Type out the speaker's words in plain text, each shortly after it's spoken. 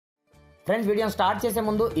Friends వీడియోని start చేసే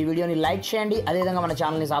ముందు ఈ వీడియోని లైక్ చేయండి, అదేవిధంగా మన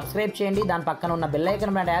ఛానల్ని సబ్స్క్రైబ్ చేయండి, దాని పక్కన ఉన్న బెల్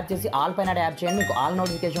ఐకాన్ పైన ట్యాప్ చేసి ఆల్ పైన ట్యాప్ చేయండి, మీకు ఆల్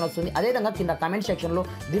నోటిఫికేషన్ వస్తుంది. అదేవిధంగా కింద కమెంట్ సెక్షన్లో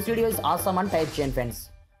దిస్ వీడియో ఇస్ ఆసమ్ అని టైప్ చేయండి ఫ్రెండ్స్.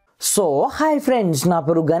 సో హాయ్ ఫ్రెండ్స్, నా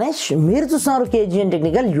పేరు గణేష్, మీరు చూస్తున్నారు KGN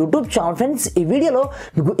technical YouTube channel. Friends ఈ వీడియోలో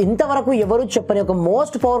మీకు ఇంతవరకు ఎవరు చెప్పని ఒక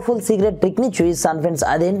మోస్ట్ పవర్ఫుల్ సీక్రెట్ ట్రిక్ని చూపిస్తాను ఫ్రెండ్స్.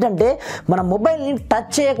 అదేంటంటే మన మొబైల్ని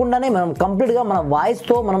టచ్ చేయకుండానే మనం కంప్లీట్గా మన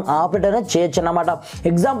వాయిస్తో మనం ఆపరేట్ అనేది చేయొచ్చు అన్నమాట.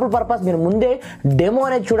 ఎగ్జాంపుల్ పర్పస్ మీరు ముందే డెమో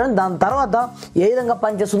అనేది చూడండి, దాని తర్వాత ఏ విధంగా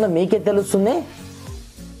పనిచేస్తుందో మీకే తెలుస్తుంది.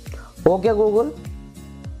 Okay Google,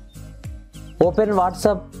 open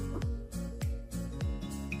WhatsApp,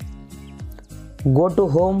 go to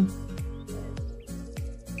home,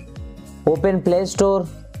 open Play Store,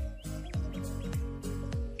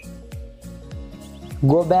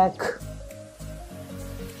 go back,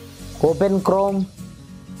 open Chrome,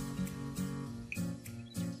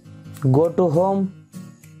 go to home,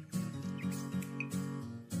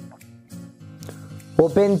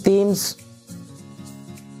 open themes,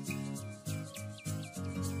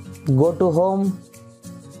 go to home,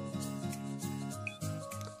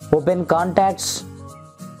 open contacts,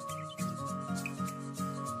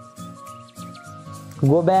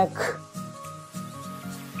 go back.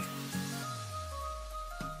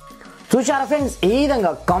 చూసారా ఫ్రెండ్స్, ఈ విధంగా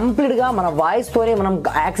కంప్లీట్గా మన వాయిస్తోనే మనం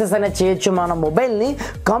యాక్సెస్ అనేది చేయొచ్చు, మన మొబైల్ని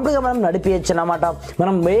కంప్లీట్గా మనం నడిపించచ్చు అన్నమాట.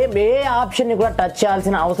 మనం ఏ ఆప్షన్ని కూడా టచ్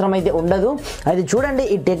చేయాల్సిన అవసరం అయితే ఉండదు. అది చూడండి,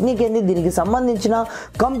 ఈ టెక్నిక్ ఏంది, దీనికి సంబంధించిన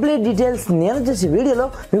కంప్లీట్ డీటెయిల్స్ నేను చేసే వీడియోలో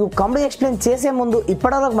మీకు కంప్లీట్ ఎక్స్ప్లెయిన్ చేసే ముందు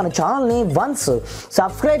ఇప్పటివరకు మన ఛానల్ని వన్స్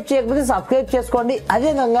సబ్స్క్రైబ్ చేయకపోతే సబ్స్క్రైబ్ చేసుకోండి.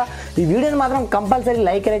 అదేవిధంగా ఈ వీడియోని మాత్రం కంపల్సరీ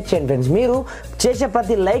లైక్ అనేది చేయండి ఫ్రెండ్స్. మీరు చేసే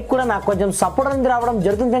ప్రతి లైక్ కూడా నాకు కొంచెం సపోర్ట్ అనేది రావడం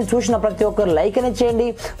జరుగుతుంది ఫ్రెండ్స్. చూసిన ప్రతి ఒక్కరు లైక్ అనేది చేయండి.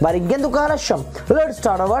 మరి ఇంకెందుకు ఆలస్యం, let's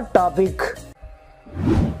start our topic.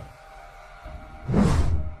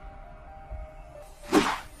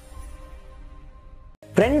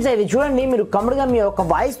 Friends ఇది చూడండి, మీరు కంప్లీట్గా మీ యొక్క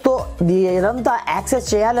వాయిస్తో ఇదంతా యాక్సెస్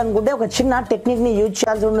చేయాలనుకుంటే ఒక చిన్న టెక్నిక్ని యూజ్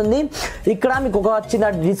చేయాల్సి ఉంటుంది. ఇక్కడ మీకు ఒక చిన్న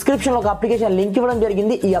డిస్క్రిప్షన్లో ఒక అప్లికేషన్ లింక్ ఇవ్వడం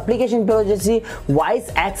జరిగింది. ఈ అప్లికేషన్ పేరు వచ్చేసి వాయిస్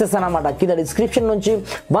యాక్సెస్ అనమాట. కింద డిస్క్రిప్షన్ నుంచి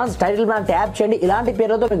వన్స్ టైటిల్ పైన ట్యాప్ చేయండి. ఇలాంటి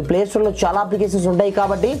పేరుతో మీకు ప్లే స్టోర్లో చాలా అప్లికేషన్స్ ఉంటాయి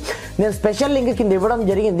కాబట్టి నేను స్పెషల్ లింక్ కింద ఇవ్వడం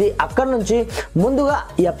జరిగింది. అక్కడ నుంచి ముందుగా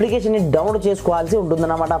ఈ అప్లికేషన్ని డౌన్లోడ్ చేసుకోవాల్సి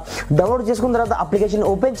ఉంటుందన్నమాట. డౌన్లోడ్ చేసుకున్న తర్వాత అప్లికేషన్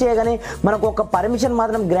ఓపెన్ చేయగానే మనకు ఒక పర్మిషన్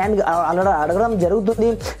మాత్రం గ్రాండ్గా అడగడం జరుగుతుంది.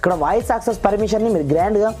 ఇక్కడ వాయిస్ యాక్సెస్ పర్మిషన్ ని మీరు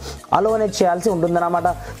గ్రాండ్ గా అలో అనేది చేయాల్సి ఉంటుందన్నమాట.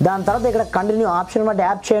 దాని తర్వాత ఇక్కడ కంటిన్యూ ఆప్షన్ మీద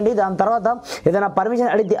ట్యాప్ చేయండి. దాని తర్వాత ఏదైనా పర్మిషన్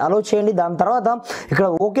అడిగితే అలో చేయండి. దాని తర్వాత ఇక్కడ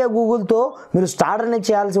ఓకే గూగుల్ తో మీరు స్టార్ట్ అనేది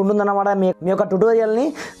చేయాల్సి ఉంటుందన్నమాట మీ యొక్క ట్యుటోరియల్ ని.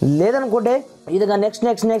 లేదనుకుంటే ఇదిగా నెక్స్ట్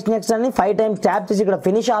నెక్స్ట్ నెక్స్ట్ నెక్స్ట్ అని 5 times ట్యాప్ చేసి ఇక్కడ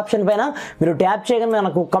ఫినిష్ ఆప్షన్ పైన మీరు ట్యాప్ చేయగానే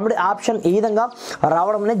మనకు కంప్లీట్ ఆప్షన్ ఈ విధంగా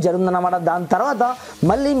రావడం అనేది జరుగుతుందన్నమాట. దాని తర్వాత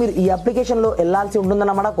మళ్ళీ మీరు ఈ అప్లికేషన్లో వెళ్ళాల్సి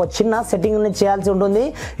ఉంటుందన్నమాట. ఒక చిన్న సెట్టింగ్ అనేది చేయాల్సి ఉంటుంది.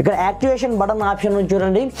 ఇక్కడ యాక్టివేషన్ బటన్ ఆప్షన్ నుంచి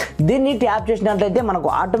చూడండి, దీన్ని ట్యాప్ చేసినట్లయితే మనకు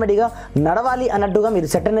ఆటోమేటిక్గా నడవాలి అన్నట్టుగా మీరు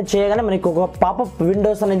సెట్ అనేది చేయగానే మనకు ఒక పాపప్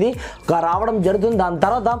విండోస్ అనేది రావడం జరుగుతుంది. దాని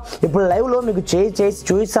తర్వాత ఇప్పుడు లైవ్లో మీకు చేసి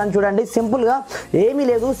చూపిస్తాను చూడండి. సింపుల్గా ఏమీ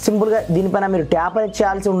లేదు, సింపుల్గా దీనిపైన మీరు ట్యాప్ అనేది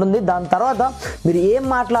చేయాల్సి ఉంటుంది. దాని తర్వాత మీరు ఏం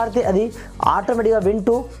మాట్లాడితే అది ఆటోమేటిక్గా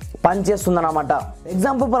వింటూ పనిచేస్తుంది అన్నమాట.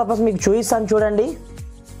 ఎగ్జాంపుల్ పర్పస్ మీకు చూపిస్తాను చూడండి.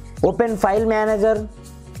 Open file manager,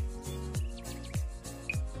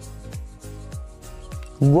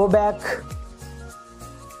 go back,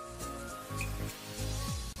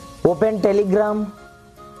 open Telegram,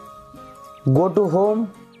 go to home.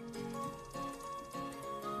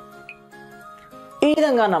 ఈ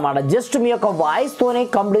విధంగా అన్నమాట జస్ట్ మీ యొక్క వాయిస్ తోనే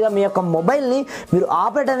కంప్లీట్గా మీ యొక్క మొబైల్ని మీరు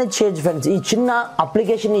ఆపరేట్ అనేది చేయొచ్చు ఫ్రెండ్స్. ఈ చిన్న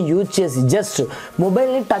అప్లికేషన్ని యూజ్ చేసి జస్ట్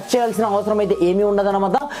మొబైల్ని టచ్ చేయాల్సిన అవసరం అయితే ఏమీ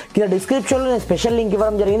ఉండదన్నమాట. కింద డిస్క్రిప్షన్లో నేను స్పెషల్ లింక్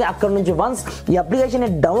ఇవ్వడం జరిగింది. అక్కడ నుంచి వన్స్ ఈ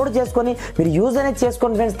అప్లికేషన్ని డౌన్లోడ్ చేసుకొని మీరు యూజ్ అనేది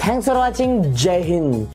చేసుకోండి ఫ్రెండ్స్. Thanks for watching. జై హింద్.